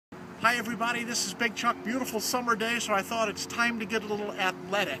Hi everybody, this is Big Chuck. Beautiful summer day, so I thought it's time to get a little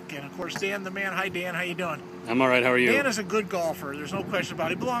athletic. And of course, Dan the man. Hi Dan, how you doing? I'm all right, how are you? Dan is a good golfer, there's no question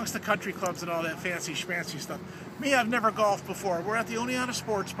about it. He belongs to country clubs and all that fancy schmancy stuff. Me, I've never golfed before. We're at the Oneonta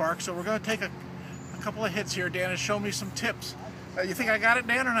Sports Park, so we're going to take a couple of hits here, Dan, and show me some tips. You think I got it,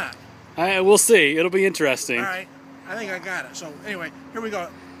 Dan, or not? We'll see. It'll be interesting. All right, I think I got it. So anyway, here we go.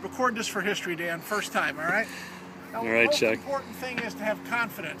 Record this for history, Dan. First time, all right? Now, all right, Chuck. the most important thing is to have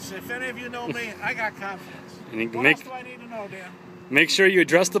confidence. If any of you know me, I got confidence. And What else do I need to know, Dan? Make sure you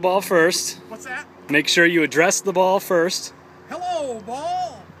address the ball first. What's that? Make sure you address the ball first. Hello,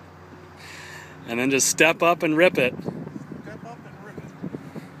 ball! And then just step up and rip it. Step up and rip it.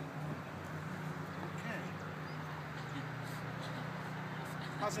 Okay.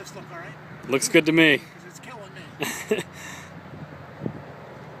 How's this look, all right? Looks good to me. Because it's killing me.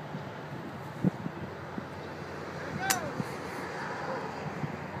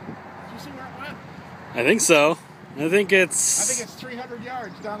 I think so. I think it's 300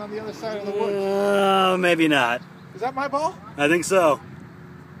 yards down on the other side of the woods. maybe not. Is that my ball? I think so.